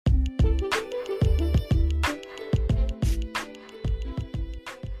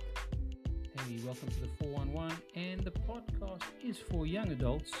is for young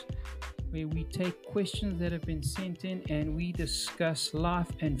adults, where we take questions that have been sent in and we discuss life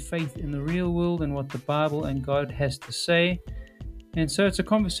and faith in the real world and what the Bible and God has to say. And so it's a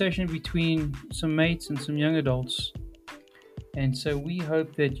conversation between some mates and some young adults. And so we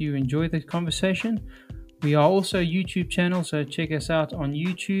hope that you enjoy the conversation. We are also a YouTube channel, so check us out on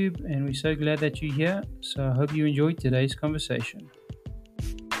YouTube, and we're so glad that you're here. So I hope you enjoyed today's conversation.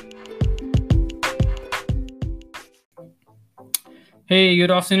 Hey,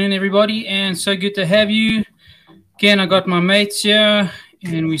 good afternoon, everybody, and so good to have you. Again, I got my mates here,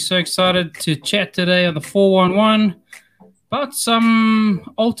 and we're so excited to chat today on the 411 about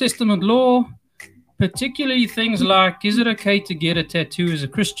some Old Testament law, particularly things like, is it okay to get a tattoo as a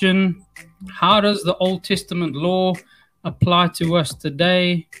Christian? How does the Old Testament law apply to us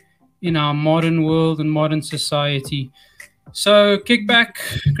today in our modern world and modern society? So kick back,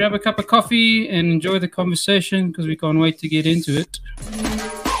 grab a cup of coffee, and enjoy the conversation because we can't wait to get into it.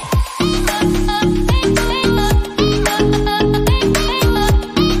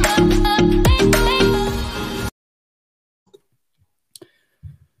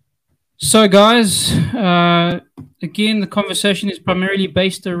 So guys, again, the conversation is primarily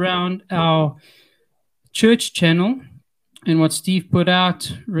based around our church channel and what Steve put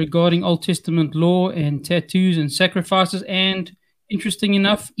out regarding Old Testament law and tattoos and sacrifices, and interesting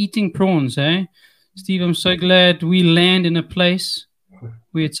enough, eating prawns, eh? Steve, I'm so glad we land in a place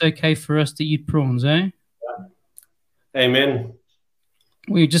where it's okay for us to eat prawns, eh? Amen.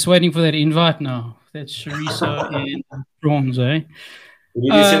 We're just waiting for that invite now. That's chorizo and prawns, eh?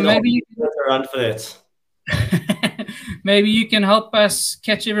 Maybe you can around for that. Maybe you can help us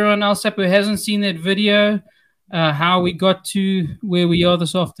catch everyone else up who hasn't seen that video, how we got to where we are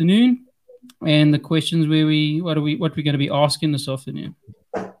this afternoon, and the questions what we're going to be asking this afternoon.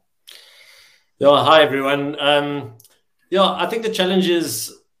 Yeah, hi everyone. I think the challenge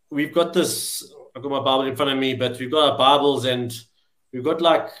is we've got this. I've got my Bible in front of me, but we've got our Bibles, and we've got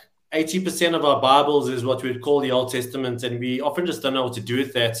like 80% of our Bibles is what we'd call the Old Testament, and we often just don't know what to do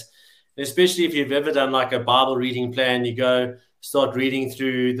with that. And especially if you've ever done like a Bible reading plan, you go start reading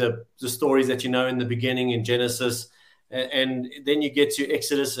through the stories that you know in the beginning in Genesis, and then you get to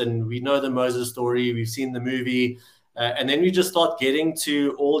Exodus, and we know the Moses story, we've seen the movie, and then we just start getting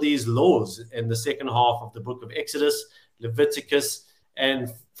to all these laws in the second half of the book of Exodus, Leviticus,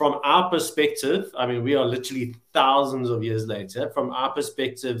 and from our perspective, I mean, we are literally thousands of years later. From our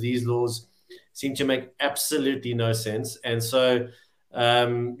perspective, these laws seem to make absolutely no sense. And so,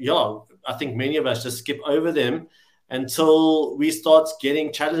 I think many of us just skip over them until we start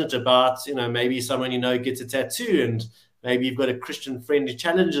getting challenged about, maybe someone gets a tattoo, and maybe you've got a Christian friend who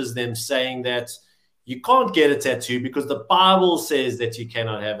challenges them saying that you can't get a tattoo because the Bible says that you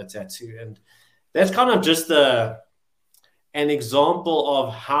cannot have a tattoo. And that's kind of just an example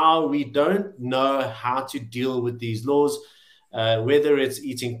of how we don't know how to deal with these laws, whether it's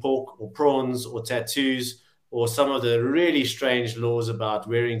eating pork or prawns or tattoos, or some of the really strange laws about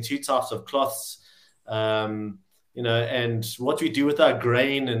wearing two types of cloths, and what we do with our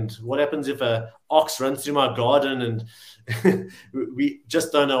grain, and what happens if an ox runs through my garden, and we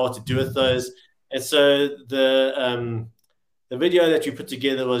just don't know what to do with those. And so the video that you put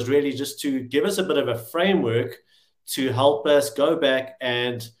together was really just to give us a bit of a framework to help us go back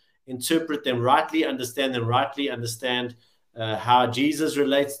and interpret them rightly, understand how Jesus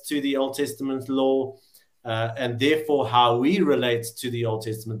relates to the Old Testament law, and therefore how we relate to the Old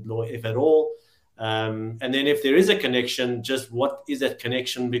Testament law, if at all. And then if there is a connection, just what is that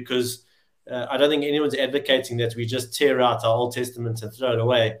connection? Because I don't think anyone's advocating that we just tear out our Old Testament and throw it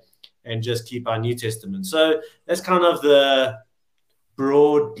away and just keep our New Testament. So that's kind of the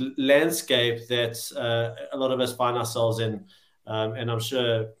broad landscape that a lot of us find ourselves in. And I'm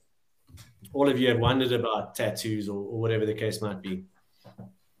sure all of you have wondered about tattoos or whatever the case might be.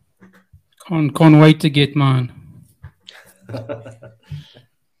 Can't wait to get mine.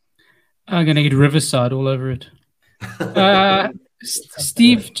 I'm going to get Riverside all over it.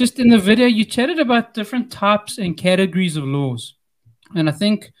 Steve, just in the video, you chatted about different types and categories of laws. And I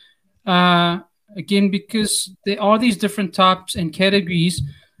think, again, because there are these different types and categories,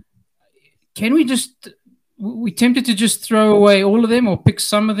 we're tempted to just throw away all of them or pick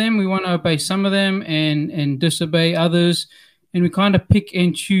some of them. We want to obey some of them and disobey others. And we kind of pick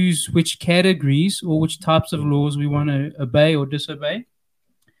and choose which categories or which types of laws we want to obey or disobey.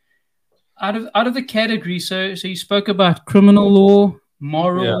 Out of the categories, so you spoke about criminal law,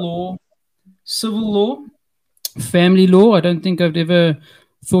 moral law, civil law, family law. I don't think I've ever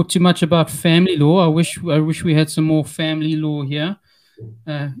thought too much about family law. I wish we had some more family law here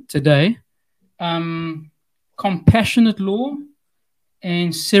today. Compassionate law,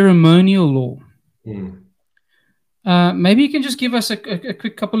 and ceremonial law. Mm. Maybe you can just give us a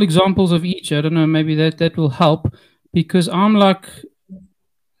quick couple examples of each. I don't know, maybe that will help, because I'm like,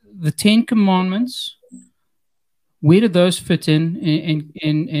 the 10 Commandments, where do those fit in,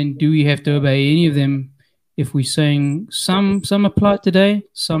 and do we have to obey any of them? If we're saying some apply today,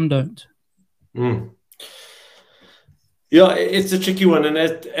 some don't. Mm. Yeah, it's a tricky one. And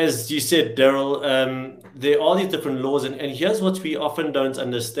as you said, Daryl, there are these different laws. And here's what we often don't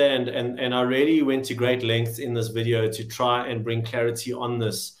understand. And I really went to great lengths in this video to try and bring clarity on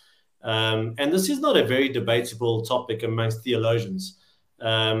this. And this is not a very debatable topic amongst theologians,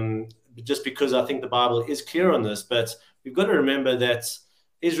 just because I think the Bible is clear on this. But we've got to remember that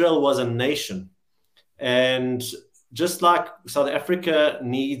Israel was a nation. And just like South Africa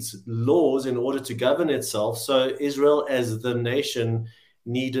needs laws in order to govern itself, so Israel as the nation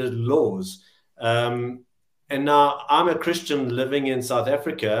needed laws. And now I'm a Christian living in South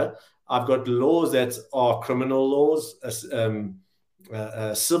Africa. I've got laws that are criminal laws,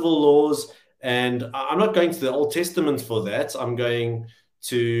 civil laws, and I'm not going to the Old Testament for that. I'm going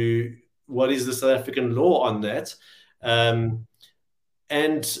to what is the South African law on that.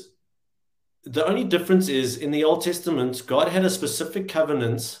 And the only difference is in the Old Testament, God had a specific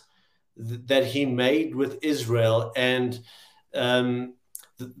covenant that he made with Israel, and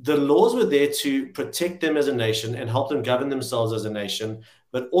the laws were there to protect them as a nation and help them govern themselves as a nation,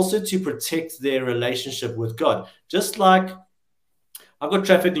 but also to protect their relationship with God. Just like I've got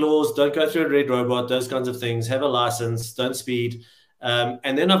traffic laws, don't go through a red robot, those kinds of things, have a license, don't speed.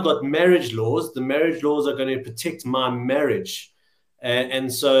 And then I've got marriage laws. The marriage laws are going to protect my marriage.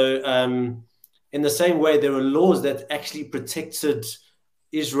 And so in the same way, there were laws that actually protected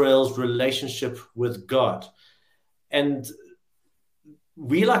Israel's relationship with God. And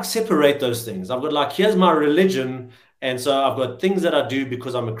we like separate those things. I've got like, here's my religion. And so I've got things that I do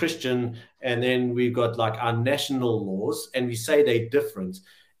because I'm a Christian. And then we've got like our national laws, and we say they're different.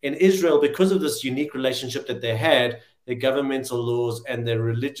 In Israel, because of this unique relationship that they had, their governmental laws and their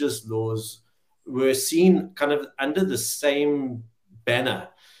religious laws were seen kind of under the same banner.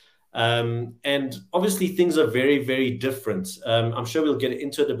 And obviously things are very, very different. I'm sure we'll get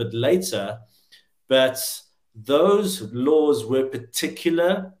into it a bit later, but those laws were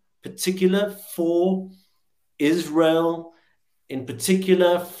particular for Israel, in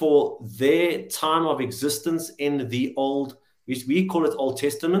particular for their time of existence in the old, we call it Old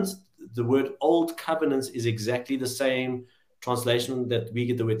Testament. The word Old Covenant is exactly the same translation that we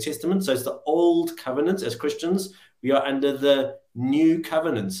get the word Testament. So it's the Old Covenant. As Christians, we are under the New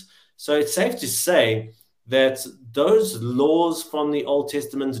Covenant. So it's safe to say that those laws from the Old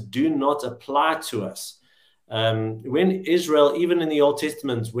Testament do not apply to us. When Israel, even in the Old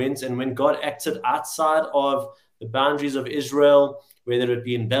Testament, went and when God acted outside of the boundaries of Israel, whether it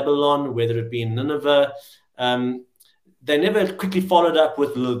be in Babylon, whether it be in Nineveh, they never quickly followed up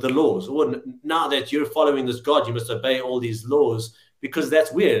with the laws. Or now that you're following this God, you must obey all these laws, because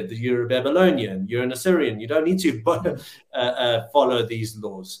that's weird. You're a Babylonian, you're an Assyrian. You don't need to follow these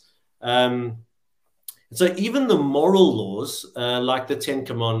laws. So even the moral laws, like the 10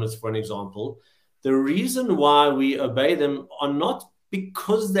 Commandments, for an example, the reason why we obey them are not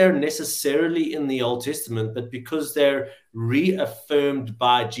because they're necessarily in the Old Testament, but because they're reaffirmed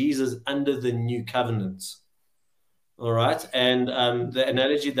by Jesus under the New Covenant. All right. And the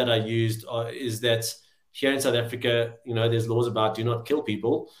analogy that I used is that here in South Africa, there's laws about do not kill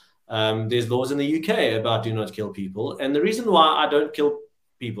people. There's laws in the UK about do not kill people. And the reason why I don't kill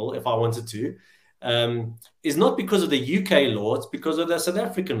people if I wanted to is not because of the UK law, it's because of the South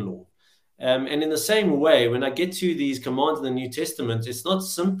African law. And in the same way, when I get to these commands in the New Testament, it's not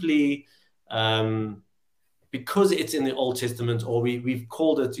simply because it's in the Old Testament, or we've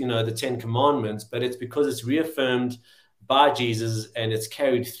called it, the 10 Commandments, but it's because it's reaffirmed by Jesus and it's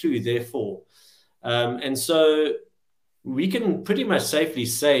carried through, therefore. And so we can pretty much safely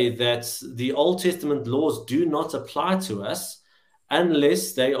say that the Old Testament laws do not apply to us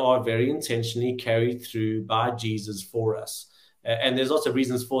unless they are very intentionally carried through by Jesus for us. And there's lots of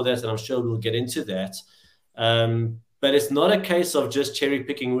reasons for that, and I'm sure we'll get into that. But it's not a case of just cherry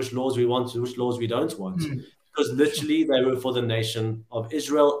picking which laws we want and which laws we don't want, because literally they were for the nation of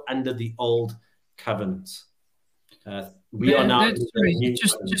Israel under the Old Covenant. We are now.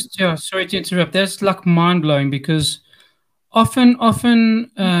 Sorry to interrupt. That's like mind blowing, because often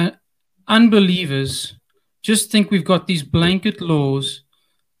unbelievers just think we've got these blanket laws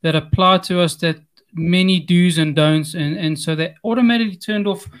that apply to us, that many do's and don'ts, and so they automatically turned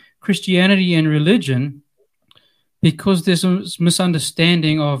off Christianity and religion because there's a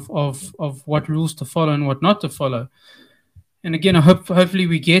misunderstanding of what rules to follow and what not to follow. and again, hopefully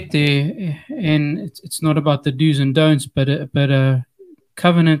we get there, and it's not about the do's and don'ts, but a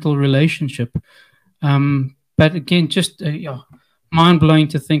covenantal relationship. But again, just mind blowing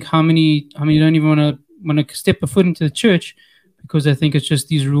to think how many don't even want to step a foot into the church because they think it's just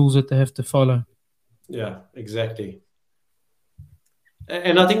these rules that they have to follow. Yeah, exactly.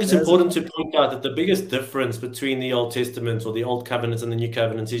 And I think it's important to point out that the biggest difference between the Old Testament or the Old Covenant and the New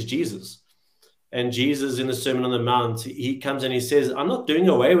Covenant is Jesus. And Jesus, in the Sermon on the Mount, he comes and he says, "I'm not doing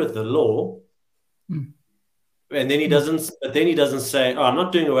away with the law." And then he doesn't. But then he doesn't say, "Oh, I'm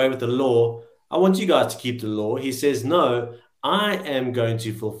not doing away with the law. I want you guys to keep the law." He says, "No, I am going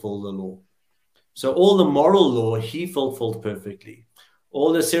to fulfill the law." So all the moral law he fulfilled perfectly.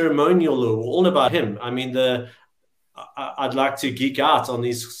 All the ceremonial law, all about him. I mean, I'd like to geek out on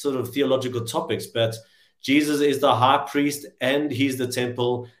these sort of theological topics, but Jesus is the high priest, and he's the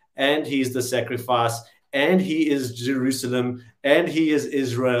temple, and he's the sacrifice, and he is Jerusalem, and he is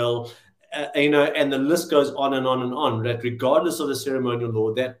Israel, and the list goes on and on and on. That regardless of the ceremonial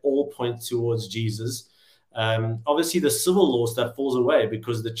law, that all points towards Jesus. Obviously, the civil law stuff falls away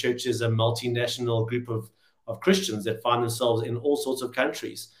because the church is a multinational group of Christians that find themselves in all sorts of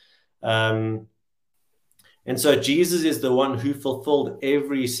countries. And so Jesus is the one who fulfilled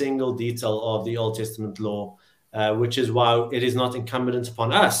every single detail of the Old Testament law, which is why it is not incumbent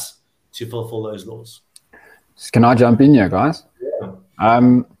upon us to fulfill those laws. Can I jump in here, guys?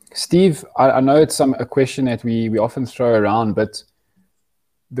 Yeah. Steve, I know it's a question that we often throw around, but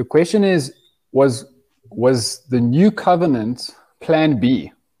the question is, was the new covenant plan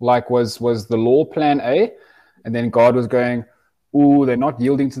B? Like, was the law plan A? And then God was going, "Ooh, they're not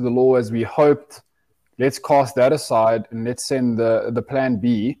yielding to the law as we hoped. Let's cast that aside and let's send the plan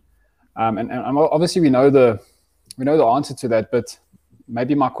B." And obviously we know the answer to that, but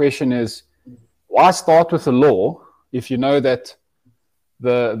maybe my question is, why start with the law if you know that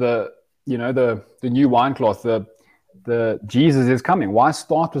the new wine cloth, the Jesus is coming? Why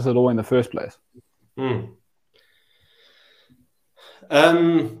start with the law in the first place?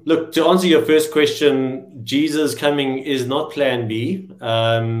 Look, to answer your first question, Jesus coming is not plan B.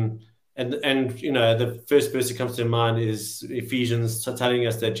 And the first verse that comes to mind is Ephesians telling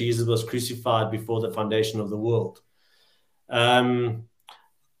us that Jesus was crucified before the foundation of the world.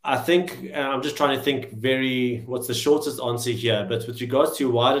 I think I'm just trying to think what's the shortest answer here, but with regards to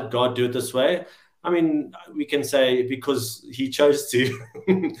why did God do it this way? I mean, we can say because he chose to,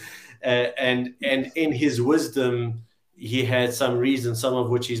 and in his wisdom, he had some reasons, some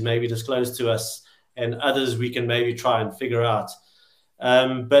of which he's maybe disclosed to us, and others we can maybe try and figure out.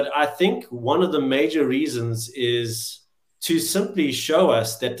 But I think one of the major reasons is to simply show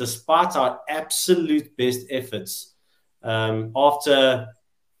us that despite our absolute best efforts, after,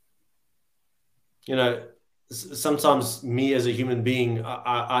 sometimes me as a human being,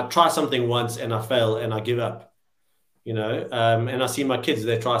 I try something once and I fail and I give up, and I see my kids,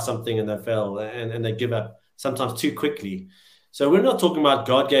 they try something and they fail and they give up, sometimes too quickly. So we're not talking about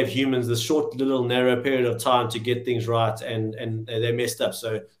God gave humans this short little narrow period of time to get things right and they messed up.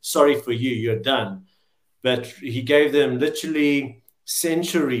 So sorry for you, you're done. But he gave them literally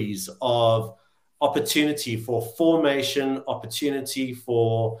centuries of opportunity for formation, opportunity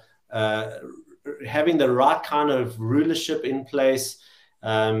for having the right kind of rulership in place,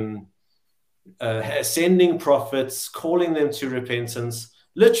 sending prophets, calling them to repentance,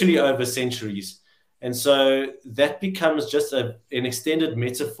 literally over centuries. And so that becomes just an extended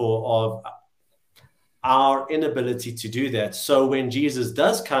metaphor of our inability to do that. So when Jesus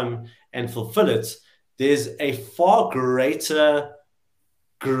does come and fulfill it, there's a far greater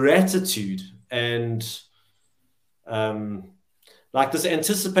gratitude and like this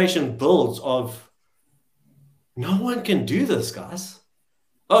anticipation builds of, no one can do this, guys.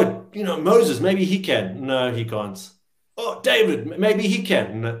 Oh, Moses, maybe he can. No, he can't. Oh, David, maybe he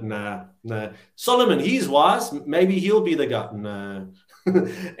can. Nah. Solomon, he's wise. Maybe he'll be the guy. No.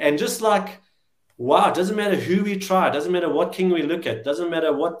 And just like, wow, it doesn't matter who we try. It doesn't matter what king we look at. It doesn't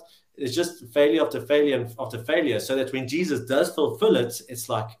matter what. It's just failure after failure after failure. So that when Jesus does fulfill it, it's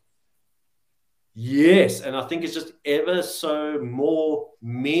like, yes. And I think it's just ever so more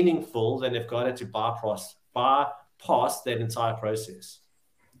meaningful than if God had to bypass that entire process.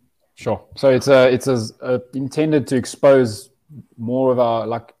 Sure. So it's intended to expose more of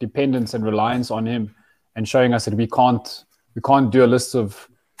our dependence and reliance on him, and showing us that we can't do a list of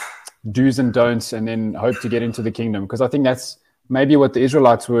do's and don'ts and then hope to get into the kingdom. Because I think that's maybe what the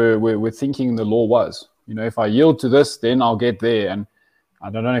Israelites were thinking the law was. If I yield to this, then I'll get there. And I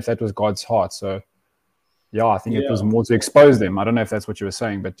don't know if that was God's heart. So yeah, I think it was more to expose them. I don't know if that's what you were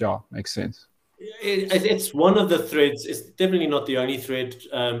saying, but yeah, makes sense. It's one of the threads. It's definitely not the only thread,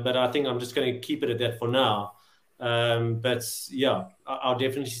 but I think I'm just going to keep it at that for now. But yeah, I'll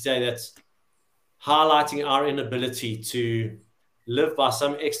definitely say that's highlighting our inability to live by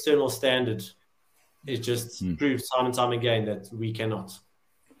some external standard. It just proves time and time again that we cannot.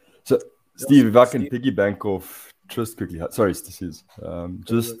 So, Steve, if I can piggyback off Trist quickly. Sorry, Steve.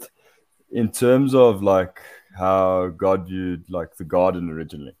 Just in terms of like how God viewed like the garden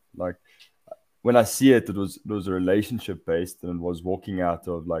originally. Like when I see it, it was a relationship based, and it was walking out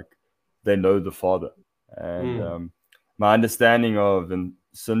of like they know the Father. And my understanding of and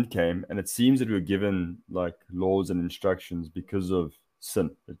sin came, and it seems that we were given like laws and instructions because of sin.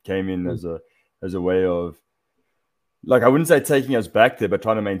 It came in as a way of, like, I wouldn't say taking us back there, but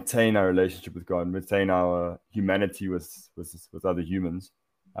trying to maintain our relationship with God and maintain our humanity with other humans.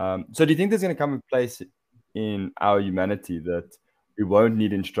 So do you think there's going to come a place in our humanity that we won't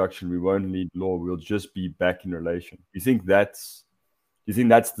need instruction, we won't need law, we'll just be back in relation? Do you think that's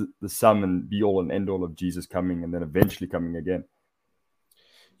the sum and be all and end all of Jesus coming and then eventually coming again?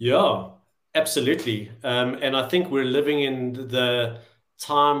 Yeah, absolutely. And I think we're living in the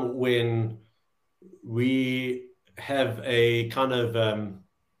time when we have a kind of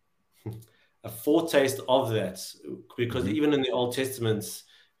a foretaste of that, because even in the Old Testament,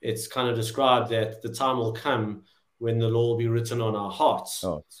 it's kind of described that the time will come when the law will be written on our hearts.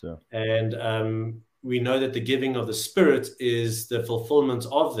 And we know that the giving of the Spirit is the fulfillment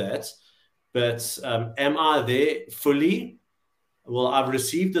of that. But am I there fully? Well, I've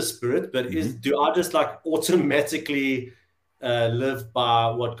received the Spirit, but do I just like automatically live by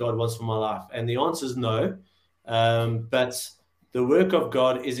what God wants for my life? And the answer is no. But the work of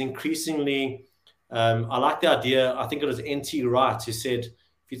God is increasingly, I like the idea, I think it was N.T. Wright who said,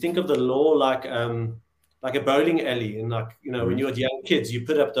 if you think of the law like a bowling alley, and like, you know, when you had young kids, you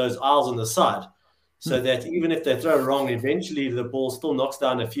put up those aisles on the side so that even if they throw wrong, eventually the ball still knocks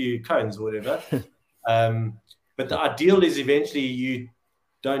down a few cones or whatever. But the ideal is eventually you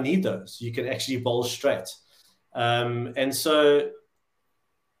don't need those. You can actually bowl straight. And so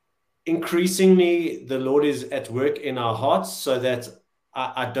increasingly the Lord is at work in our hearts so that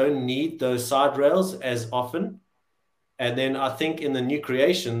I don't need those side rails as often. And then I think in the new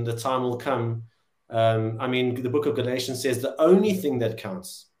creation, the time will come. I mean, the book of Galatians says the only thing that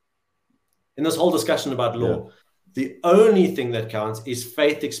counts in this whole discussion about law, the only thing that counts is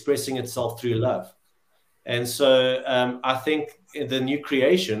faith expressing itself through love. And so I think the new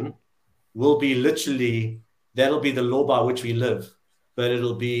creation will be literally, that'll be the law by which we live, but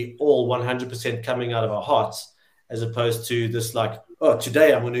it'll be all 100% coming out of our hearts, as opposed to this like, oh,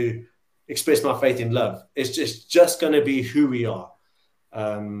 today I'm going to express my faith in love. It's just going to be who we are.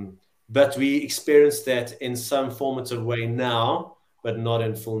 But we experience that in some formative way now, but not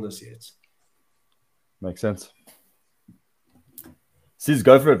in fullness yet. Makes sense. Sis,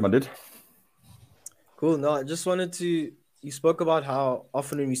 go for it, my dude. Cool. No, I just wanted to, you spoke about how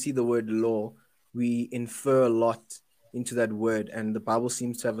often when we see the word law, we infer a lot into that word, and the Bible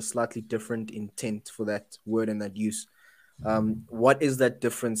seems to have a slightly different intent for that word and that use. What is that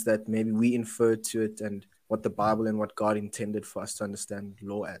difference that maybe we infer to it, and what the Bible and what God intended for us to understand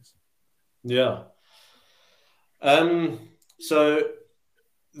law as? Yeah. So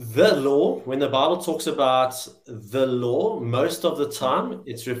the law, when the Bible talks about the law, most of the time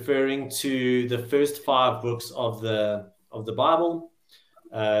it's referring to the first 5 books of the Bible.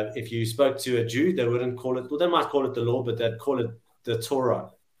 If you spoke to a Jew, they wouldn't call it, well, they might call it the law, but they'd call it the Torah,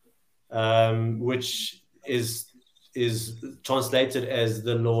 which is translated as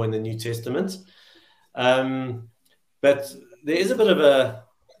the law in the New Testament. But there is a bit of a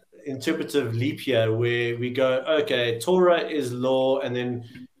interpretive leap here where we go, okay, Torah is law, and then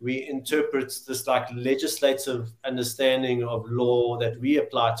we interpret this like legislative understanding of law that we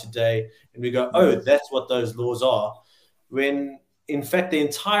apply today, and we go, oh, that's what those laws are, when in fact the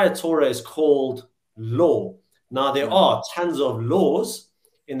entire Torah is called law. Now there are tons of laws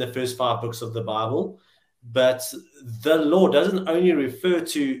in the first 5 books of the Bible, but the law doesn't only refer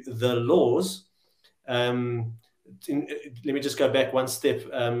to the laws. Let me just go back one step.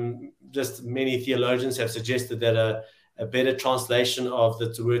 Just many theologians have suggested that a better translation of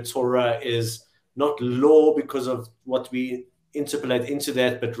the word Torah is not law because of what we interpolate into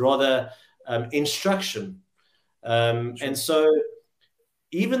that, but rather instruction. And so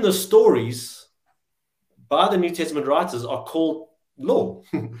even the stories by the New Testament writers are called law,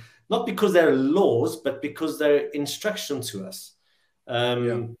 not because they're laws, but because they're instruction to us.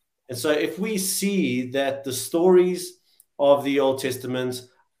 And so if we see that the stories of the Old Testament,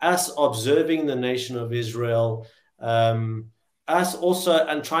 us observing the nation of Israel, us also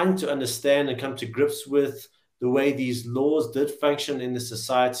and trying to understand and come to grips with the way these laws did function in the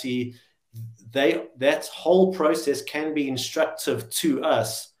society, that whole process can be instructive to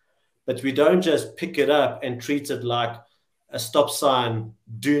us, but we don't just pick it up and treat it like a stop sign.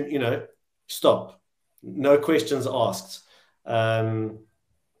 Stop, no questions asked,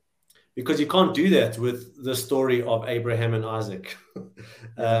 because you can't do that with the story of Abraham and Isaac.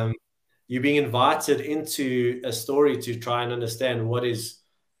 You're being invited into a story to try and understand what is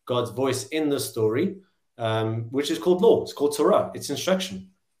God's voice in the story, which is called law. It's called Torah. It's instruction.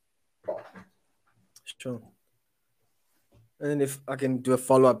 Sure. And if I can do a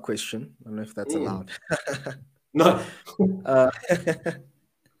follow-up question, I don't know if that's allowed. No.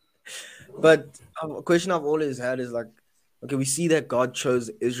 But a question I've always had is like, okay, we see that God chose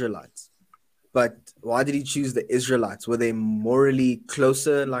the Israelites, but why did he choose the Israelites? Were they morally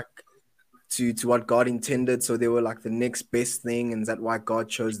closer, like, to what God intended? So they were like the next best thing, and is that why God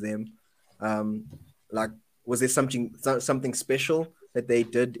chose them? Like, was there something special that they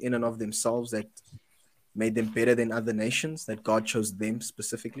did in and of themselves that made them better than other nations, that God chose them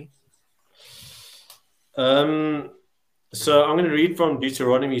specifically? So I'm going to read from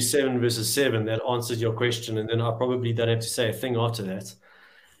Deuteronomy 7 verses 7. That answers your question, and then I probably don't have to say a thing after that.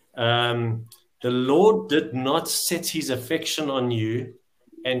 The Lord did not set his affection on you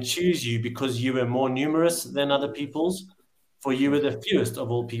and choose you because you were more numerous than other peoples, for you were the fewest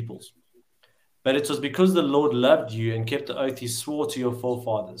of all peoples. But it was because the Lord loved you and kept the oath he swore to your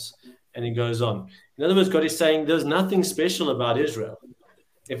forefathers. And he goes on. In other words, God is saying there's nothing special about Israel.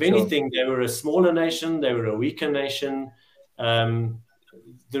 If anything, they were a smaller nation, they were a weaker nation. The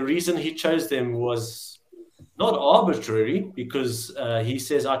reason he chose them was not arbitrary, because he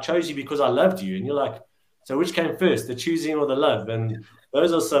says, I chose you because I loved you. And you're like, so which came first, the choosing or the love? And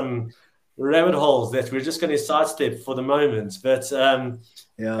those are some rabbit holes that we're just going to sidestep for the moment. But at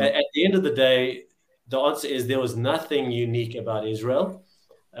the end of the day, the answer is there was nothing unique about Israel.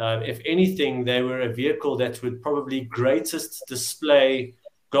 If anything, they were a vehicle that would probably greatest display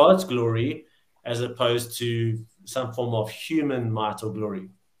God's glory as opposed to some form of human might or glory.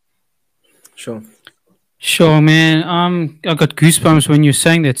 Sure, man. I got goosebumps when you're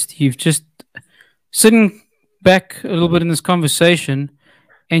saying that, Steve. Just sitting back a little bit in this conversation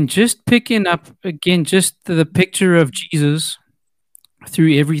and just picking up again just the picture of Jesus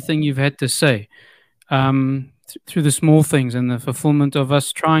through everything you've had to say, through the small things and the fulfillment of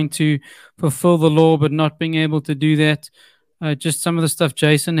us trying to fulfill the law but not being able to do that. Just some of the stuff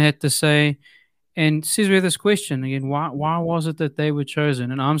Jason had to say. And says we have this question again, why was it that they were chosen?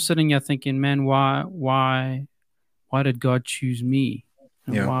 And I'm sitting here thinking, man, why did God choose me?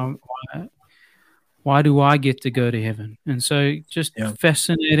 And why do I get to go to heaven? And so just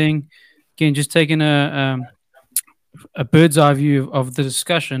fascinating. Again, just taking a bird's eye view of the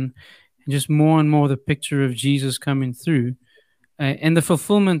discussion, and just more and more the picture of Jesus coming through, and the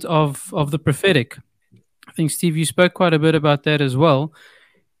fulfillment of the prophetic. I think, Steve, you spoke quite a bit about that as well.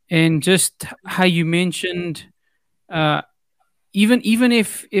 And just how you mentioned, even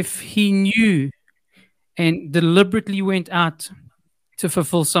if he knew and deliberately went out to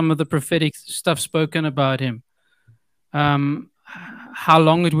fulfill some of the prophetic stuff spoken about him, how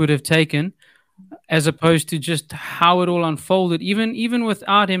long it would have taken, as opposed to just how it all unfolded, even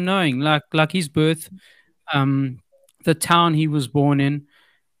without him knowing, like his birth, the town he was born in,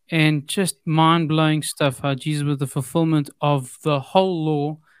 and just mind-blowing stuff, how Jesus was the fulfillment of the whole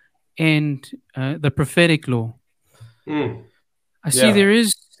law and the prophetic law. I see there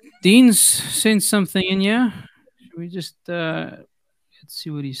is Dean's sent something in here. Should we just let's see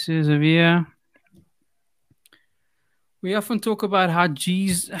what he says over here. We often talk about how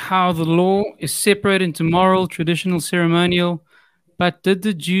the law is separated into moral, traditional, ceremonial, but did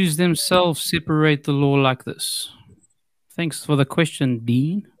the Jews themselves separate the law like this? Thanks for the question,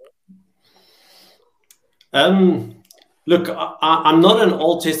 Dean. Look, I'm not an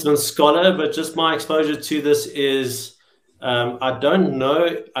Old Testament scholar, but just my exposure to this is, I don't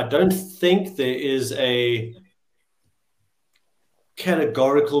know. I don't think there is a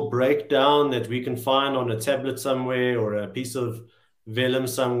categorical breakdown that we can find on a tablet somewhere or a piece of vellum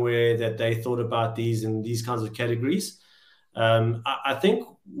somewhere that they thought about these in these kinds of categories. I think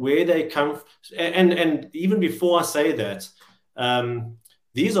where they come, and even before I say that,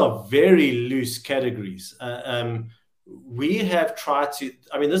 these are very loose categories. We have tried to,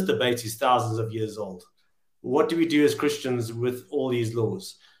 this debate is thousands of years old. What do we do as Christians with all these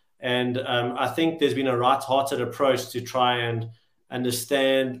laws? And I think there's been a right-hearted approach to try and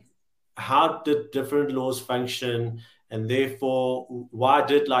understand how did different laws function, and therefore why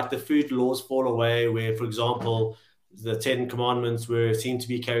did like the food laws fall away, where, for example, the 10 commandments were seen to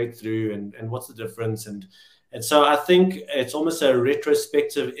be carried through, and what's the difference. And so I think it's almost a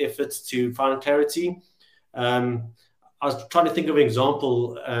retrospective effort to find clarity. I was trying to think of an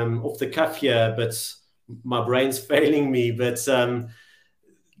example off the cuff here, but my brain's failing me. But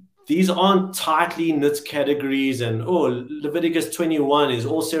these aren't tightly knit categories, and Leviticus 21 is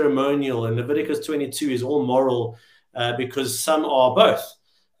all ceremonial and Leviticus 22 is all moral, because some are both,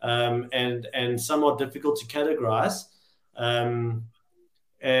 and some are difficult to categorize. So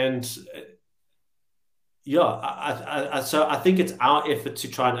I think it's our effort to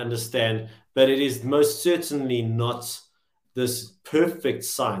try and understand, but it is most certainly not this perfect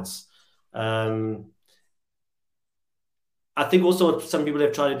science. I think also what some people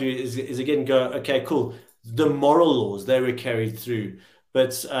have tried to do is again go, okay, cool, the moral laws, they were carried through.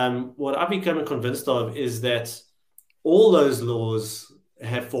 But what I've become convinced of is that all those laws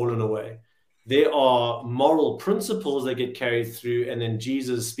have fallen away. There are moral principles that get carried through, and then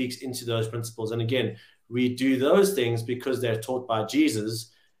Jesus speaks into those principles. And again, we do those things because they're taught by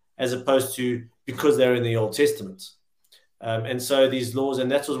Jesus, as opposed to because they're in the Old Testament. And so these laws, and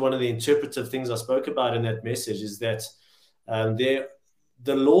that was one of the interpretive things I spoke about in that message, is that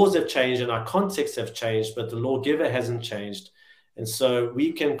the laws have changed and our contexts have changed, but the lawgiver hasn't changed. And so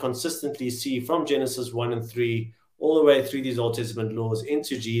we can consistently see from Genesis 1 and 3 all the way through these Old Testament laws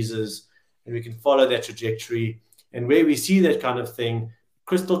into Jesus, and we can follow that trajectory. And where we see that kind of thing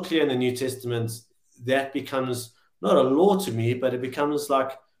crystal clear in the New Testament, that becomes not a law to me, but it becomes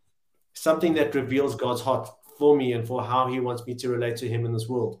like something that reveals God's heart for me and for how he wants me to relate to him in this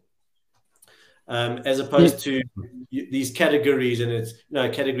world. As opposed to these categories, and it's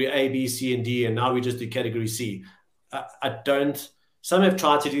category A, B, C, and D, and now we just do category C. Some have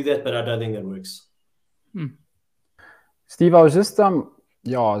tried to do that, but I don't think that works. Steve, I was just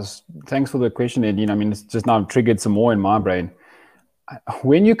thanks for the question, Edine. I mean, it's just now triggered some more in my brain.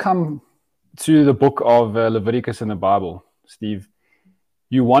 When you come to the book of Leviticus in the Bible, Steve,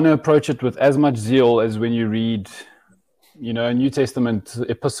 you want to approach it with as much zeal as when you read, a New Testament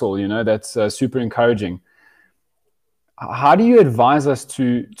epistle, that's super encouraging. How do you advise us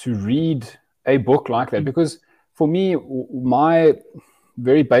to read a book like that? Because for me, my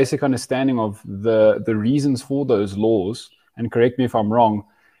very basic understanding of the reasons for those laws, and correct me if I'm wrong,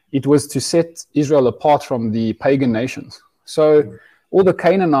 it was to set Israel apart from the pagan nations. So all the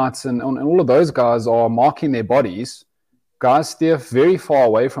Canaanites and all of those guys are marking their bodies. Guys steer very far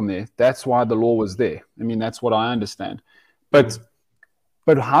away from there. That's why the law was there. I mean, that's what I understand. But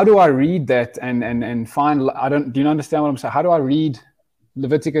how do I read that and find, do you understand what I'm saying? How do I read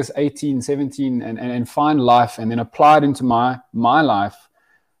Leviticus 18, 17 and find life and then apply it into my life?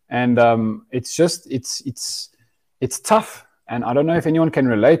 And it's tough. And I don't know if anyone can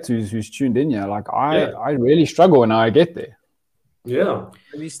relate to who's tuned in here. Like I really struggle when I get there. Yeah.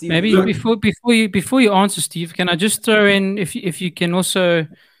 Maybe before you answer, Steve, can I just throw in if you can also,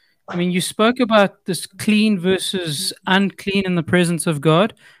 I mean, you spoke about this clean versus unclean in the presence of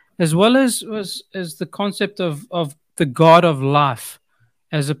God, as well as the concept of the God of life,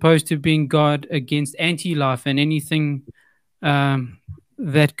 as opposed to being God against anti-life and anything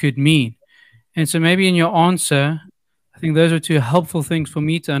that could mean. And so maybe in your answer, I think those are two helpful things for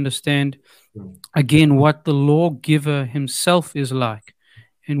me to understand, again, what the lawgiver himself is like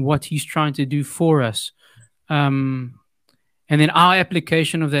and what he's trying to do for us. And then our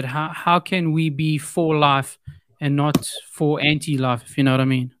application of that, how can we be for life and not for anti-life, if you know what I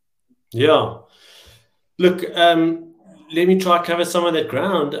mean? Yeah. Look, let me try to cover some of that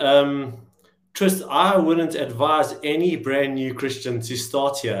ground. Trist, I wouldn't advise any brand new Christian to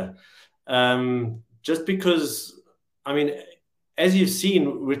start here. Just because, I mean, as you've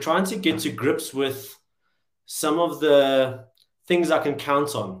seen, we're trying to get to grips with some of the things I can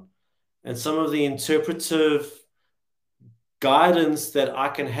count on and some of the interpretive guidance that I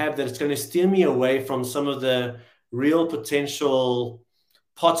can have that it's going to steer me away from some of the real potential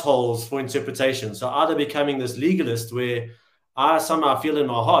potholes for interpretation. So either becoming this legalist where I somehow feel in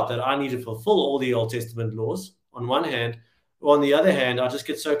my heart that I need to fulfill all the Old Testament laws on one hand, or on the other hand, I just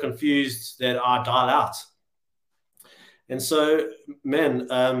get so confused that I dial out. And so, man,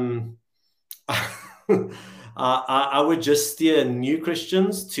 I would just steer new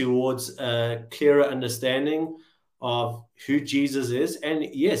Christians towards a clearer understanding of who Jesus is. And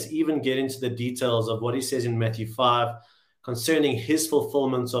yes, even get into the details of what he says in Matthew 5 concerning his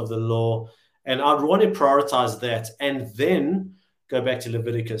fulfillment of the law. And I'd want to prioritize that and then go back to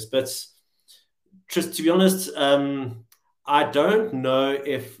Leviticus. But just to be honest, I don't know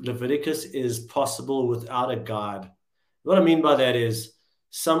if Leviticus is possible without a guide. What I mean by that is,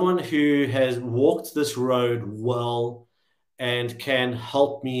 someone who has walked this road well and can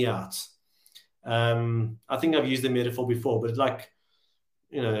help me out. I think I've used the metaphor before, but like,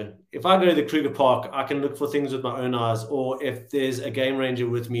 you know, if I go to the Kruger Park, I can look for things with my own eyes, or if there's a game ranger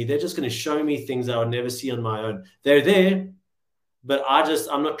with me, they're just going to show me things I would never see on my own. They're there, but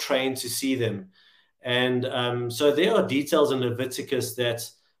I'm not trained to see them. And so there are details in Leviticus that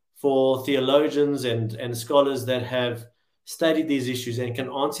for theologians and scholars that have studied these issues and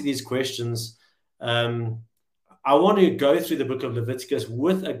can answer these questions, I want to go through the book of Leviticus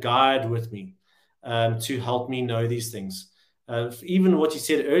with a guide with me to help me know these things. Even what you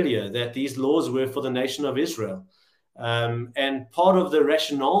said earlier, that these laws were for the nation of Israel. And part of the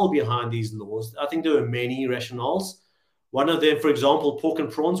rationale behind these laws, I think there were many rationales. One of them, for example, pork and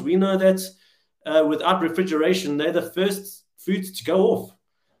prawns, we know that without refrigeration, they're the first foods to go off.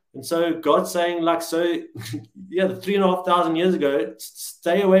 And so God's saying, like, so, yeah, 3,500 years ago,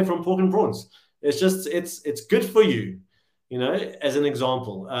 stay away from pork and prawns. It's just, it's good for you, you know, as an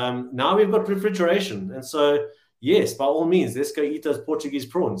example. Now we've got refrigeration. And so, yes, by all means, let's go eat those Portuguese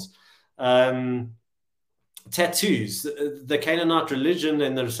prawns. Tattoos, the Canaanite religion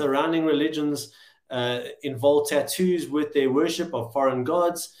and the surrounding religions involve tattoos with their worship of foreign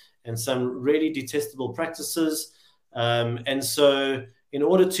gods and some really detestable practices. And so in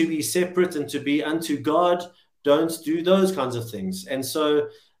order to be separate and to be unto God, don't do those kinds of things. And so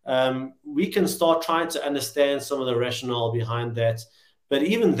we can start trying to understand some of the rationale behind that. But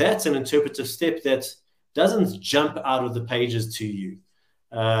even that's an interpretive step that doesn't jump out of the pages to you.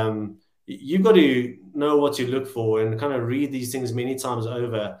 You've got to know what to look for and kind of read these things many times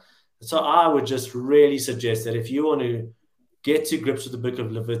over. So I would just really suggest that if you want to get to grips with the book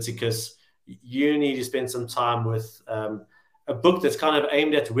of Leviticus, you need to spend some time with a book that's kind of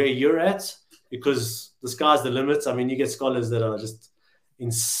aimed at where you're at, because the sky's the limit. I mean, you get scholars that are just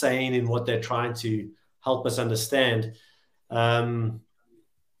insane in what they're trying to help us understand. I'm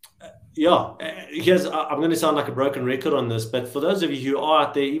going to sound like a broken record on this, but for those of you who are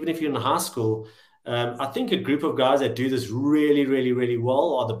out there, even if you're in high school, I think a group of guys that do this really, really, really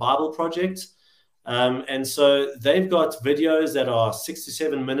well are the Bible Project. And so they've got videos that are 6 to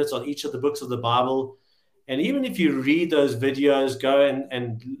 7 minutes on each of the books of the Bible. And even if you read those videos, go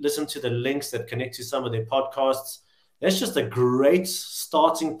and listen to the links that connect to some of their podcasts, that's just a great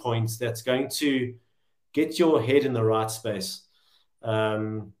starting point that's going to get your head in the right space.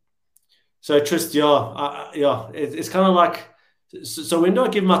 So Trist, it's kind of like, so when do I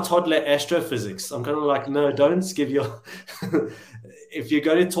give my toddler astrophysics? I'm kind of like, no, don't give your, if you're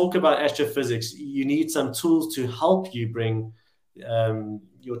going to talk about astrophysics, you need some tools to help you bring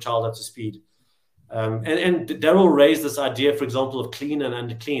your child up to speed. And Daryl raised this idea, for example, of clean and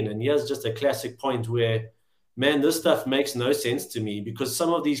unclean. And here's just a classic point where, man, this stuff makes no sense to me, because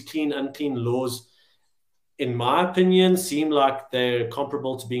some of these clean, unclean laws, in my opinion, seem like they're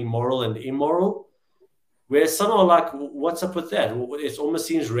comparable to being moral and immoral, where some are like, what's up with that? It almost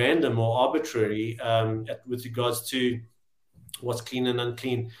seems random or arbitrary with regards to what's clean and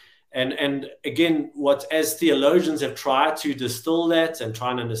unclean. And again, as theologians have tried to distill that and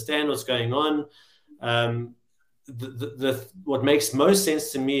try and understand what's going on, what makes most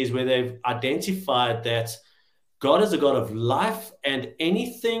sense to me is where they've identified that God is a God of life, and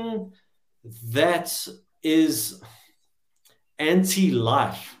anything that is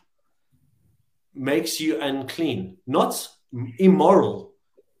anti-life makes you unclean, not immoral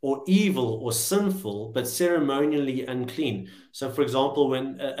or evil or sinful, but ceremonially unclean. So, for example,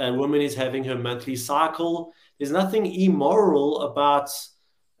 when a woman is having her monthly cycle, there's nothing immoral about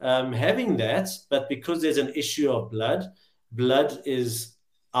having that, but because there's an issue of blood is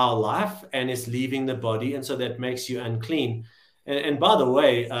our life and it's leaving the body, and so that makes you unclean. And by the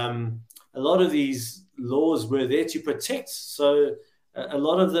way, a lot of these laws were there to protect. So a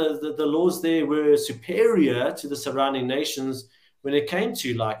lot of the laws there were superior to the surrounding nations when it came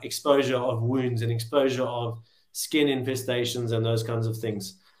to like exposure of wounds and exposure of skin infestations and those kinds of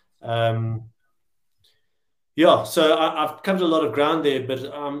things. So I've covered a lot of ground there, but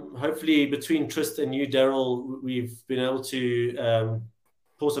hopefully between Trist and you, Daryl, we've been able to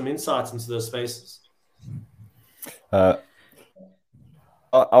pour some insights into those spaces. I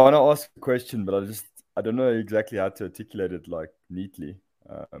want to ask a question, but I don't know exactly how to articulate it like neatly.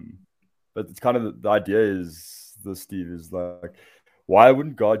 But it's kind of the idea is this, Steve, is like, why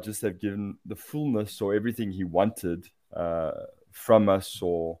wouldn't God just have given the fullness or everything he wanted from us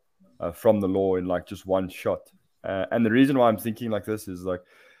or from the law in like just one shot? And the reason why I'm thinking like this is like,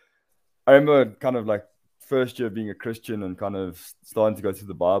 I remember kind of like first year being a Christian and kind of starting to go through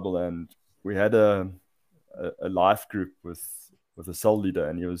the Bible, and we had a life group with a cell leader,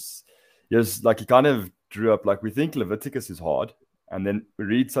 and he was like, he kind of drew up, like, we think Leviticus is hard, and then we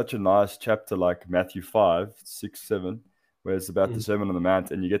read such a nice chapter like Matthew 5, 6, 7, where it's about the Sermon on the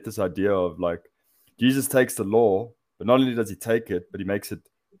Mount, and you get this idea of like Jesus takes the law, but not only does he take it, but he makes it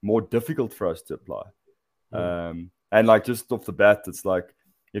more difficult for us to apply. And like, just off the bat, it's like,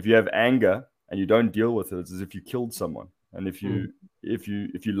 if you have anger and you don't deal with it, it's as if you killed someone. And if you're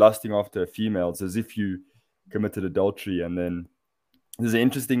lusting after a female, it's as if you committed adultery. And then there's an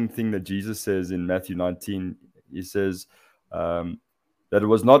interesting thing that Jesus says in Matthew 19. He says that it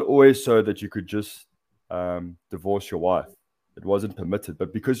was not always so that you could just divorce your wife. It wasn't permitted,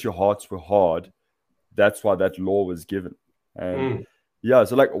 but because your hearts were hard, that's why that law was given. And yeah,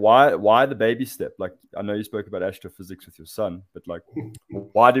 so like, why the baby step? Like, I know you spoke about astrophysics with your son, but like,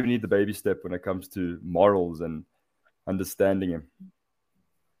 why do we need the baby step when it comes to morals and understanding him?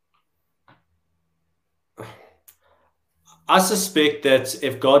 I suspect that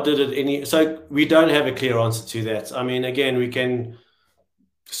if God did it so we don't have a clear answer to that. I mean, again, we can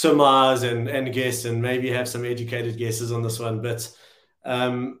surmise and guess and maybe have some educated guesses on this one, but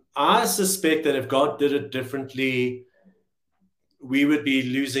I suspect that if God did it differently, we would be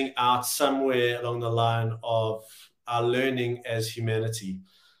losing out somewhere along the line of our learning as humanity.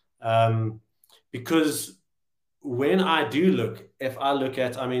 Because when if I look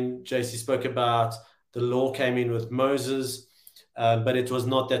at, I mean, JC spoke about the law came in with Moses, but it was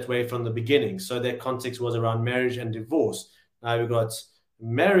not that way from the beginning. So that context was around marriage and divorce. Now we've got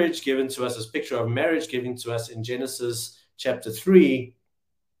marriage given to us, this picture of marriage given to us in Genesis chapter 3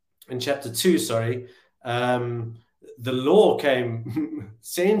 and chapter 2, sorry. The law came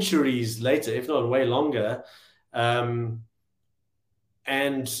centuries later, if not way longer. And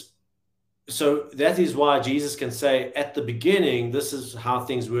so that is why Jesus can say at the beginning, this is how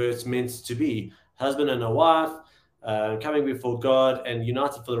things were, it's meant to be. Husband and a wife coming before God and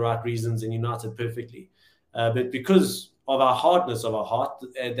united for the right reasons and united perfectly. But because of our hardness of our heart,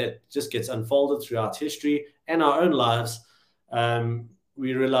 that just gets unfolded throughout history and our own lives,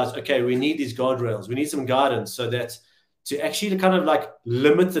 we realize, okay, we need these guardrails. We need some guidance so that to actually kind of like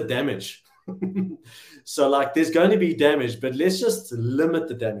limit the damage. So like there's going to be damage, but let's just limit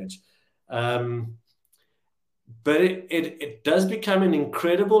the damage. But it does become an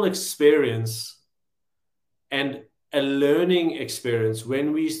incredible experience and a learning experience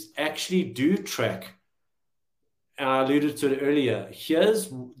when we actually do track. And I alluded to it earlier.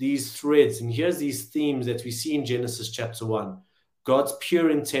 Here's these threads and here's these themes that we see in Genesis chapter 1. God's pure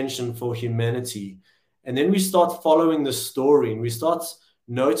intention for humanity. And then we start following the story and we start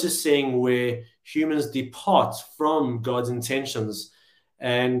noticing where humans depart from God's intentions.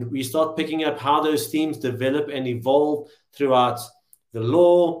 And we start picking up how those themes develop and evolve throughout the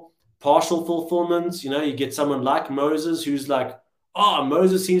law, partial fulfillment. You know, you get someone like Moses who's like, oh,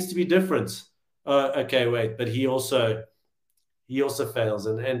 Moses seems to be different. Okay, wait, but he also fails.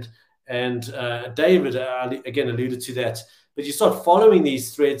 And David, again, alluded to that. But you start following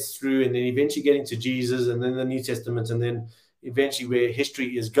these threads through and then eventually getting to Jesus and then the New Testament and then eventually where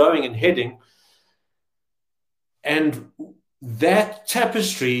history is going and heading. And that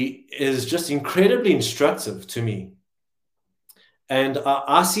tapestry is just incredibly instructive to me. And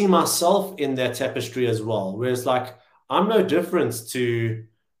I see myself in that tapestry as well, where it's like, I'm no different to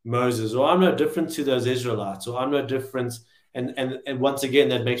Moses, or I'm no different to those Israelites, or I'm no different. And once again,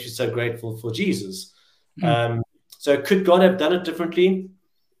 that makes me so grateful for Jesus. So could God have done it differently?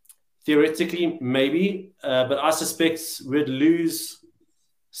 Theoretically, maybe, but I suspect we'd lose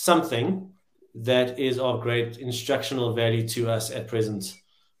something that is of great instructional value to us at present.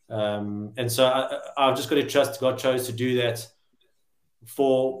 And so I've just got to trust God chose to do that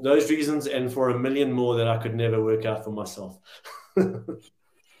for those reasons and for a million more that I could never work out for myself.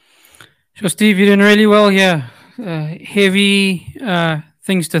 So, Steve, you're doing really well here. Heavy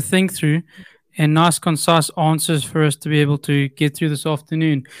things to think through and nice, concise answers for us to be able to get through this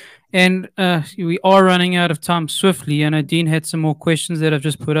afternoon. And we are running out of time swiftly. And Dean had some more questions that I've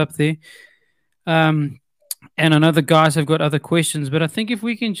just put up there. And I know the guys have got other questions, but I think if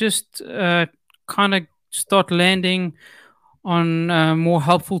we can just kind of start landing on more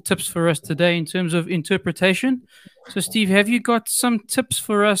helpful tips for us today in terms of interpretation. So, Steve, have you got some tips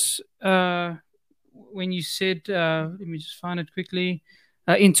for us when you said, let me just find it quickly,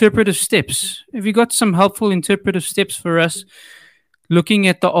 interpretive steps? Have you got some helpful interpretive steps for us looking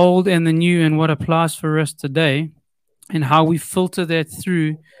at the old and the new and what applies for us today and how we filter that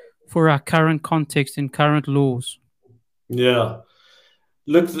through for our current context and current laws? Yeah.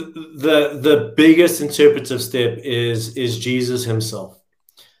 Look, the biggest interpretive step is Jesus himself.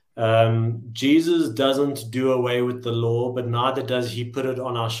 Jesus doesn't do away with the law, but neither does he put it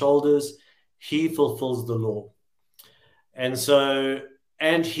on our shoulders. He fulfills the law.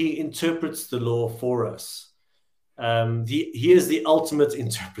 And he interprets the law for us. He is the ultimate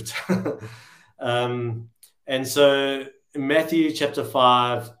interpreter. And so Matthew chapter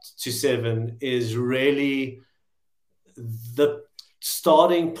 5-7 is really the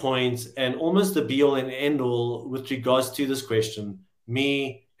starting point and almost the be all and end all with regards to this question,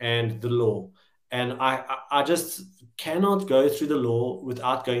 me and the law. And I just cannot go through the law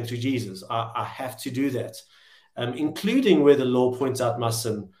without going through Jesus. I have to do that, including where the law points out my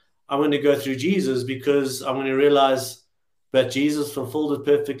sin. I'm going to go through Jesus because I'm going to realize that Jesus fulfilled it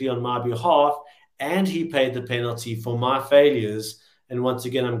perfectly on my behalf, and he paid the penalty for my failures. And once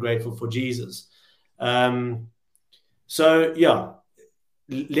again, I'm grateful for Jesus. So, yeah,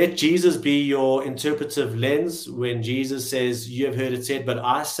 let Jesus be your interpretive lens. When Jesus says, you have heard it said, but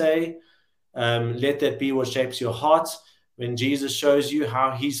I say, let that be what shapes your heart. When Jesus shows you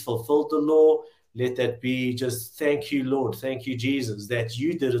how he's fulfilled the law, let that be just, thank you, Lord. Thank you, Jesus, that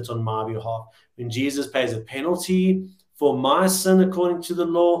you did it on my behalf. When Jesus pays a penalty for my sin according to the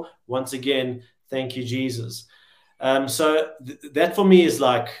law, once again, thank you, Jesus. So that for me is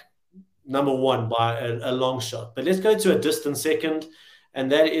like number one by a long shot. But let's go to a distant second.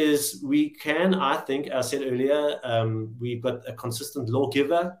 And that is, we can, I think, I said earlier, we've got a consistent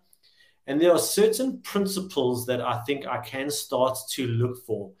lawgiver. And there are certain principles that I think I can start to look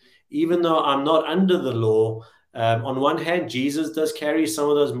for. Even though I'm not under the law, on one hand, Jesus does carry some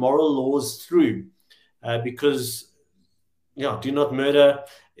of those moral laws through because, do not murder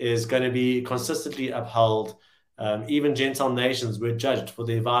is going to be consistently upheld. Even Gentile nations were judged for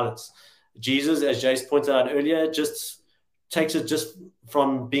their violence. Jesus, as Jace pointed out earlier, just takes it just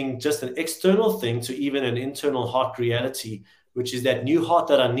from being just an external thing to even an internal heart reality, which is that new heart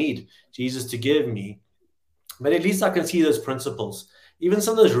that I need Jesus to give me. But at least I can see those principles. Even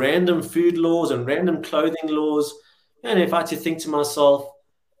some of those random food laws and random clothing laws. And if I had to think to myself,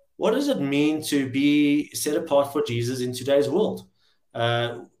 what does it mean to be set apart for Jesus in today's world?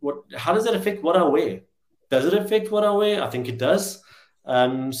 How does that affect what I wear? Does it affect what I wear? I think it does.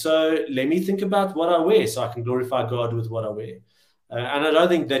 So let me think about what I wear so I can glorify God with what I wear. And I don't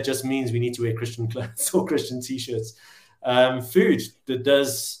think that just means we need to wear Christian clothes or Christian t-shirts. Food,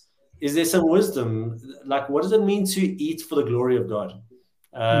 is there some wisdom? Like, what does it mean to eat for the glory of God?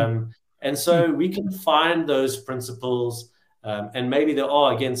 And so we can find those principles, and maybe there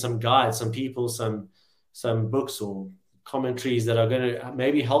are, again, some guides, some people, some books or commentaries that are going to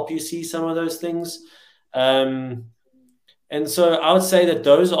maybe help you see some of those things. And so I would say that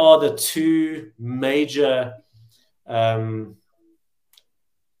those are the two major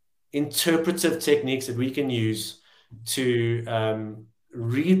interpretive techniques that we can use to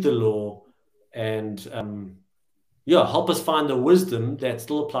read the law and help us find the wisdom that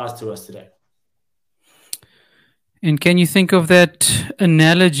still applies to us today. And can you think of that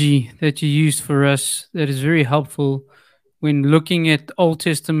analogy that you used for us that is very helpful when looking at Old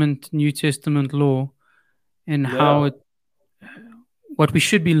Testament, New Testament law and what we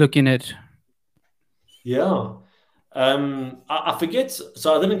should be looking at? Yeah. I forget.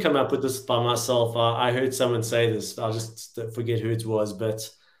 So I didn't come up with this by myself. I heard someone say this. I'll just forget who it was, but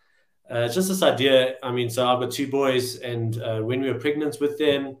just this idea. I mean, so I've got two boys, and when we were pregnant with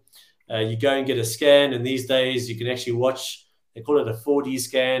them, you go and get a scan. And these days you can actually watch, they call it a 4D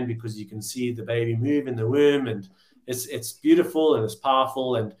scan because you can see the baby move in the womb, and it's beautiful and it's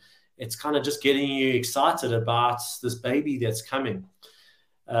powerful, and it's kind of just getting you excited about this baby that's coming.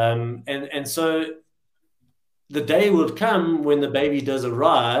 And so the day will come when the baby does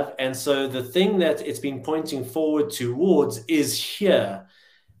arrive. And so the thing that it's been pointing forward towards is here.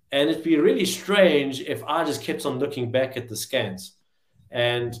 And it'd be really strange if I just kept on looking back at the scans.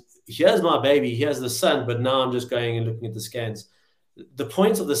 And here's my baby, here's the sun, but now I'm just going and looking at the scans. The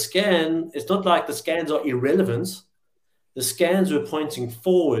point of the scan, it's not like the scans are irrelevant. The scans were pointing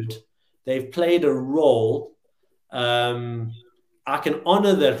forward. They've played a role. I can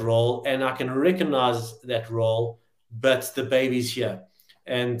honor that role and I can recognize that role, but the baby's here.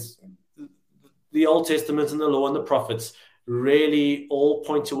 And the Old Testament and the law and the prophets really all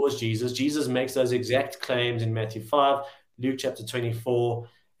point towards Jesus. Jesus makes those exact claims in Matthew 5, Luke chapter 24.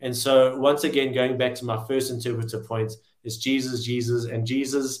 And so once again, going back to my first interpreter point, it's Jesus, Jesus, and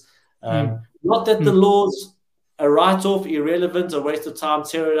Jesus. Not that the law's a write-off, irrelevant, a waste of time,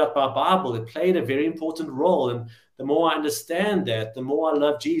 tear it up our Bible. It played a very important role. And the more I understand that, the more I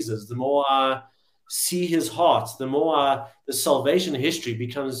love Jesus, the more I see his heart, the more the salvation history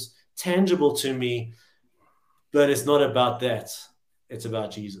becomes tangible to me. But it's not about that. It's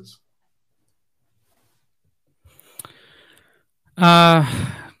about Jesus.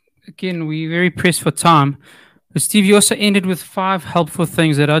 Again, we're very pressed for time. But Steve, you also ended with 5 helpful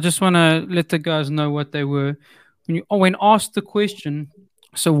things that I just want to let the guys know what they were. When asked the question,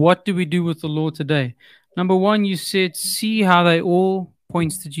 so what do we do with the law today? Number 1, you said, see how they all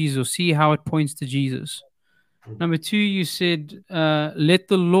points to Jesus, see how it points to Jesus. Number 2, you said, let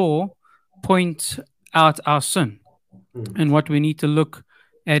the law point out our sin and what we need to look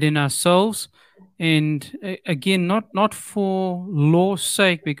at in ourselves. And again, not for law's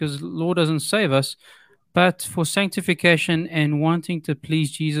sake, because law doesn't save us, but for sanctification and wanting to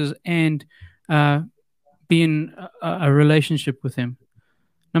please Jesus and be in a relationship with him.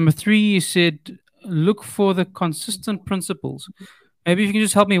 Number 3, you said, look for the consistent principles. Maybe if you can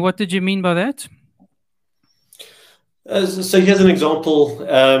just help me, what did you mean by that? So here's an example.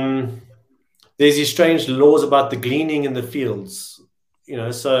 There's these strange laws about the gleaning in the fields.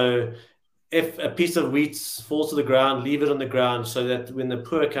 So if a piece of wheat falls to the ground, leave it on the ground so that when the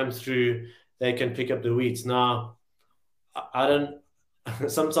poor come through, they can pick up the wheat. Now,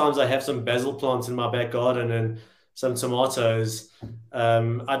 sometimes I have some basil plants in my back garden and some tomatoes.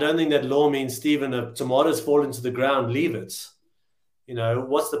 I don't think that law means, Stephen, if tomatoes fall into the ground, leave it.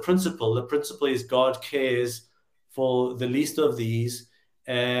 What's the principle? The principle is God cares for the least of these,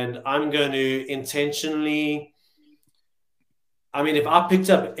 and I'm going to intentionally, if I picked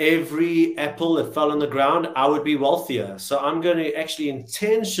up every apple that fell on the ground, I would be wealthier. So I'm going to actually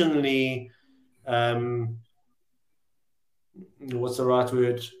intentionally, what's the right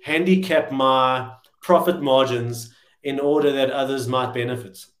word? Handicap my profit margins in order that others might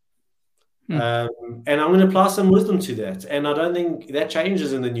benefit. And I'm going to apply some wisdom to that. And I don't think that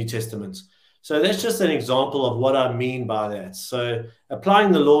changes in the New Testament. So that's just an example of what I mean by that. So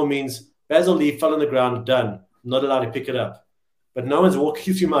applying the law means basil leaf fell on the ground, done. I'm not allowed to pick it up. But no one's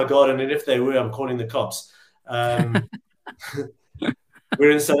walking through my garden, and if they were, I'm calling the cops. We're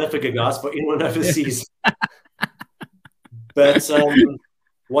in South Africa, guys, for anyone overseas. But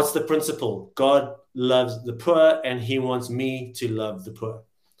what's the principle? God loves the poor, and he wants me to love the poor.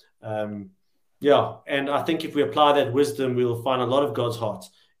 And I think if we apply that wisdom, we'll find a lot of God's heart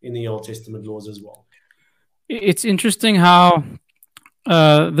in the Old Testament laws as well. It's interesting how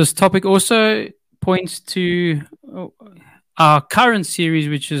this topic also points to our current series,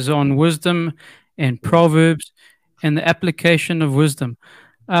 which is on wisdom and Proverbs and the application of wisdom.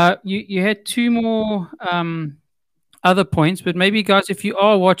 You had 2 more other points, but maybe, guys, if you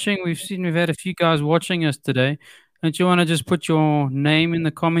are watching, we've had a few guys watching us today. Don't you want to just put your name in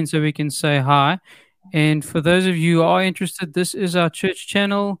the comments so we can say hi? And for those of you who are interested, this is our church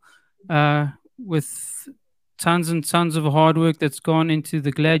channel with tons and tons of hard work that's gone into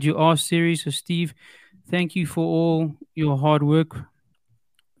the Glad You Are series. So, Steve, thank you for all your hard work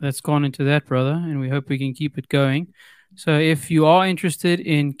that's gone into that, brother, and we hope we can keep it going. So if you are interested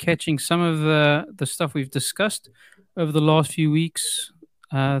in catching some of the stuff we've discussed over the last few weeks,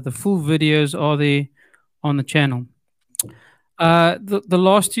 the full videos are there on the channel. The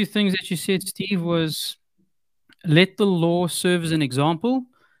last 2 things that you said, Steve, was let the law serve as an example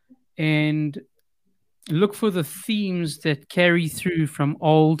and look for the themes that carry through from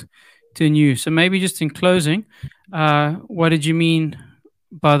old to new. So maybe just in closing, what did you mean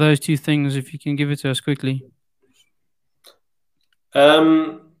by those 2 things, if you can give it to us quickly?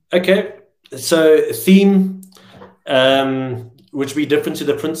 Okay, so theme, which be different to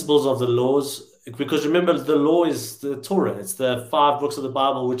the principles of the laws, because remember, the law is the Torah. It's the 5 books of the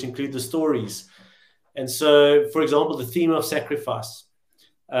Bible, which include the stories. And so, for example, the theme of sacrifice.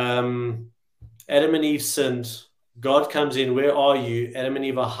 Adam and Eve sinned. God comes in. Where are you? Adam and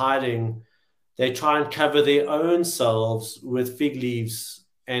Eve are hiding. They try and cover their own selves with fig leaves,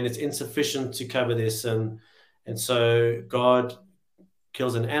 and it's insufficient to cover their sin. And so God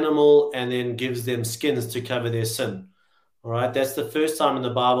kills an animal and then gives them skins to cover their sin. All right, that's the first time in the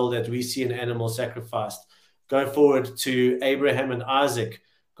Bible that we see an animal sacrificed. Go forward to Abraham and Isaac.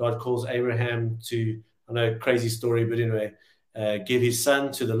 God calls Abraham to, I know, crazy story, but anyway, give his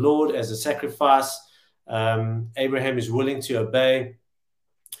son to the Lord as a sacrifice. Abraham is willing to obey.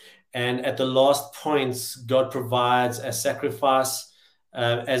 And at the last point, God provides a sacrifice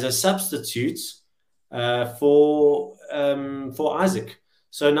as a substitute for Isaac.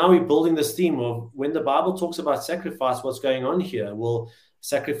 So now we're building this theme of when the Bible talks about sacrifice, what's going on here? Well,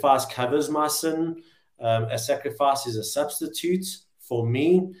 sacrifice covers my sin. A sacrifice is a substitute for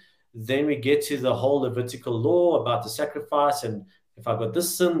me. Then we get to the whole Levitical law about the sacrifice. And if I've got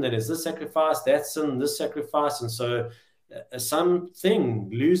this sin, then it's this sacrifice, that sin, this sacrifice. And so something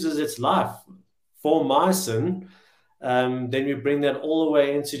loses its life for my sin. then we bring that all the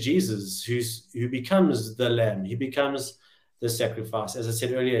way into Jesus, who becomes the lamb. He becomes the sacrifice. As I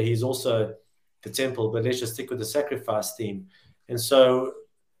said earlier, he's also the temple, but let's just stick with the sacrifice theme. And so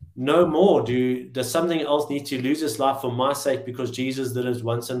no more does something else need to lose its life for my sake, because Jesus did it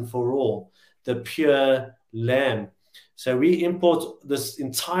once and for all, the pure lamb. So we import this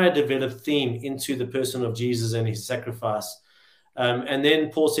entire developed theme into the person of Jesus and his sacrifice. And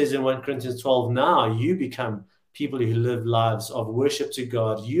then Paul says in 1 Corinthians 12, now you become people who live lives of worship to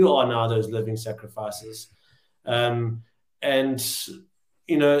God. You are now those living sacrifices. And,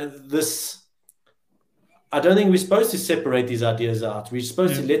 you know, this, I don't think we're supposed to separate these ideas out. We're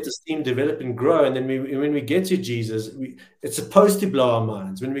supposed to let this theme develop and grow. And then when we get to Jesus, it's supposed to blow our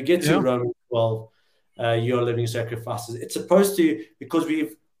minds. When we get to Romans 12, you are living sacrifices. It's supposed to, because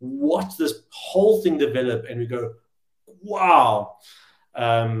we've watched this whole thing develop and we go, wow.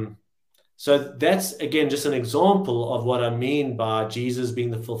 So that's, again, just an example of what I mean by Jesus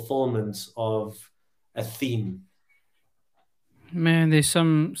being the fulfillment of a theme. Man, there's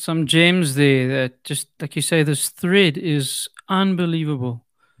some gems there that, just like you say, this thread is unbelievable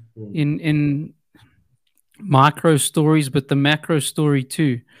in micro stories, but the macro story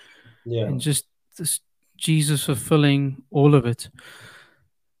too. Yeah. And just this Jesus fulfilling all of it.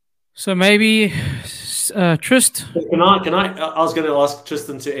 So maybe Trist. Can I was going to ask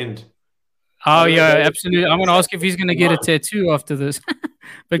Tristan to end. Oh yeah, absolutely. I'm going to ask if he's going to get a tattoo after this.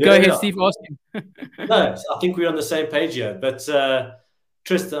 But go ahead, Steve, ask him. No, I think we're on the same page here. But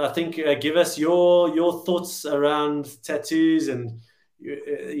Tristan, I think give us your thoughts around tattoos and,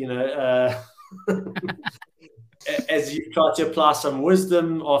 you know, as you try to apply some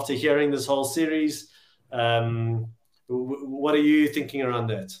wisdom after hearing this whole series. What are you thinking around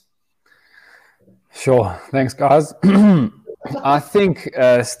that? Sure. Thanks, guys. I think,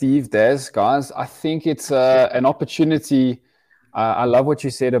 Steve, Des, guys, I think it's an opportunity. I love what you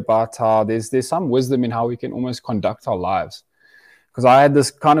said about how there's some wisdom in how we can almost conduct our lives. Because I had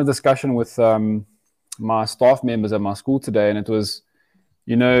this kind of discussion with my staff members at my school today, and it was,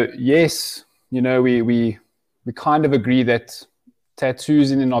 you know, yes, you know, we kind of agree that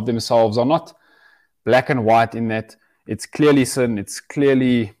tattoos in and of themselves are not black and white, in that it's clearly sin, it's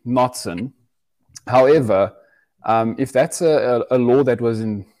clearly not sin. However, if that's a law that was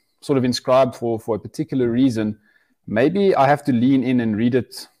sort of inscribed for a particular reason, maybe I have to lean in and read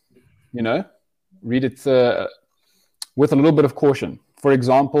it, you know, with a little bit of caution. For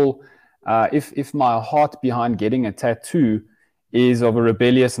example, if my heart behind getting a tattoo is of a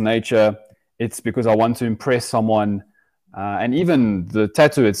rebellious nature, it's because I want to impress someone, and even the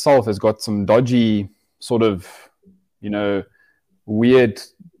tattoo itself has got some dodgy sort of, you know, weird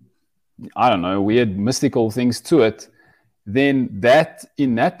mystical things to it, then that,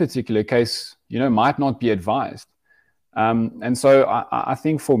 in that particular case, you know, might not be advised. And so I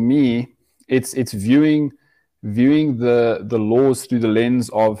think for me, it's viewing the laws through the lens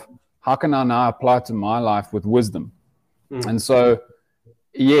of how can I now apply it to my life with wisdom. And so,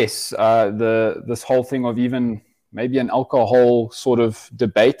 yes, this whole thing of even maybe an alcohol sort of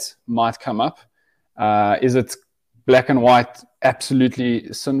debate might come up. Is it black and white,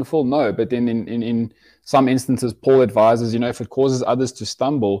 absolutely sinful? No, but then in some instances, Paul advises, you know, if it causes others to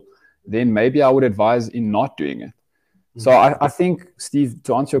stumble, then maybe I would advise in not doing it. So I think, Steve,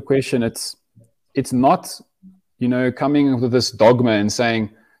 to answer your question, it's not, you know, coming with this dogma and saying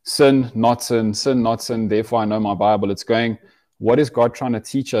sin, not sin, sin, not sin, therefore I know my Bible. It's going, what is God trying to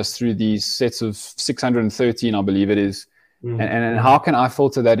teach us through these sets of 613, I believe it is, and how can I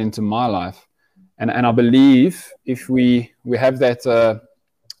filter that into my life? And I believe if we have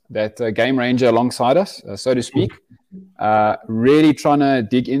that game ranger alongside us, so to speak, really trying to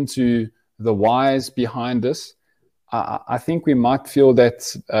dig into the whys behind this, I think we might feel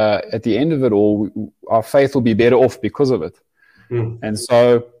that at the end of it all, our faith will be better off because of it. And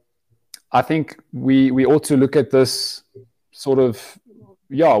so I think we ought to look at this sort of,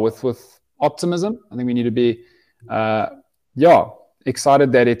 with optimism. I think we need to be,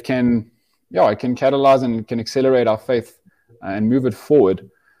 excited that it can catalyze and can accelerate our faith and move it forward.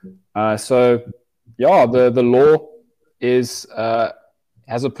 The law has a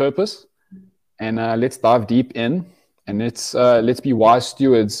purpose, and let's dive deep in, and let's be wise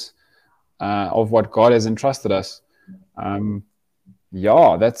stewards of what God has entrusted us.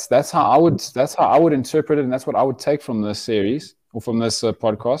 That's how I would interpret it, and that's what I would take from this series or from this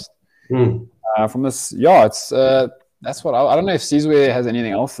podcast. That's what I don't know if Sizwe has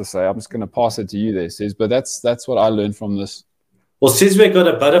anything else to say. I'm just going to pass it to you there, Siz. But that's what I learned from this. Well, Sizwe got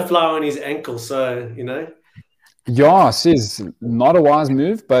a butterfly on his ankle, so you know. Yeah, Siz, not a wise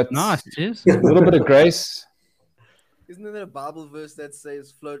move, but nice, cheers. A little bit of grace. Isn't there a Bible verse that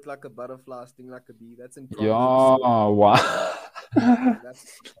says float like a butterfly, sting like a bee? That's in Yeah, Proverbs. wow.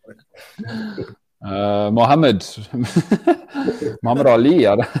 That's Muhammad. Muhammad Ali.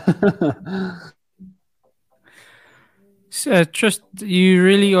 Trist, you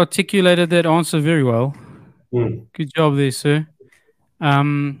really articulated that answer very well. Good job there, sir.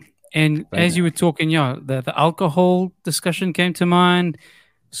 And as you were talking, yeah, the alcohol discussion came to mind,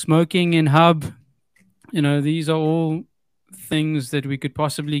 smoking in hub. You know, these are all things that we could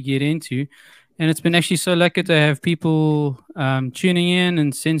possibly get into. And it's been actually so lucky to have people tuning in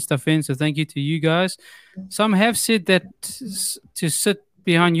and send stuff in. So thank you to you guys. Some have said that to sit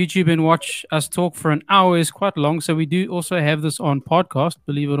behind YouTube and watch us talk for an hour is quite long. So we do also have this on podcast,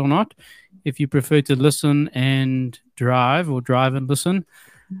 believe it or not, if you prefer to listen and drive or drive and listen.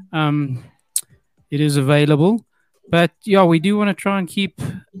 It is available. But yeah, we do want to try and keep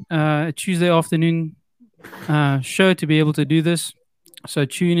a Tuesday afternoon show to be able to do this. So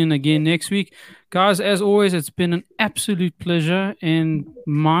tune in again next week. Guys, as always, it's been an absolute pleasure and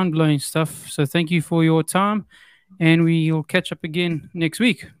mind-blowing stuff. So thank you for your time, and we'll catch up again next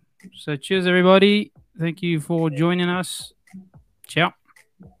week. So cheers, everybody. Thank you for joining us. Ciao.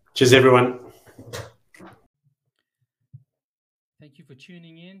 Cheers, everyone. Thank you for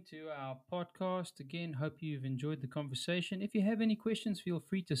tuning in to our podcast. Again, hope you've enjoyed the conversation. If you have any questions, feel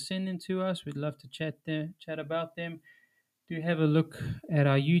free to send them to us. We'd love to chat about them. Do have a look at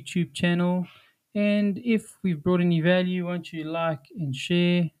our YouTube channel. And if we've brought any value, won't you like and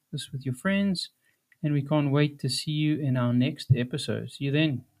share this with your friends? And we can't wait to see you in our next episode. See you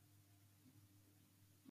then.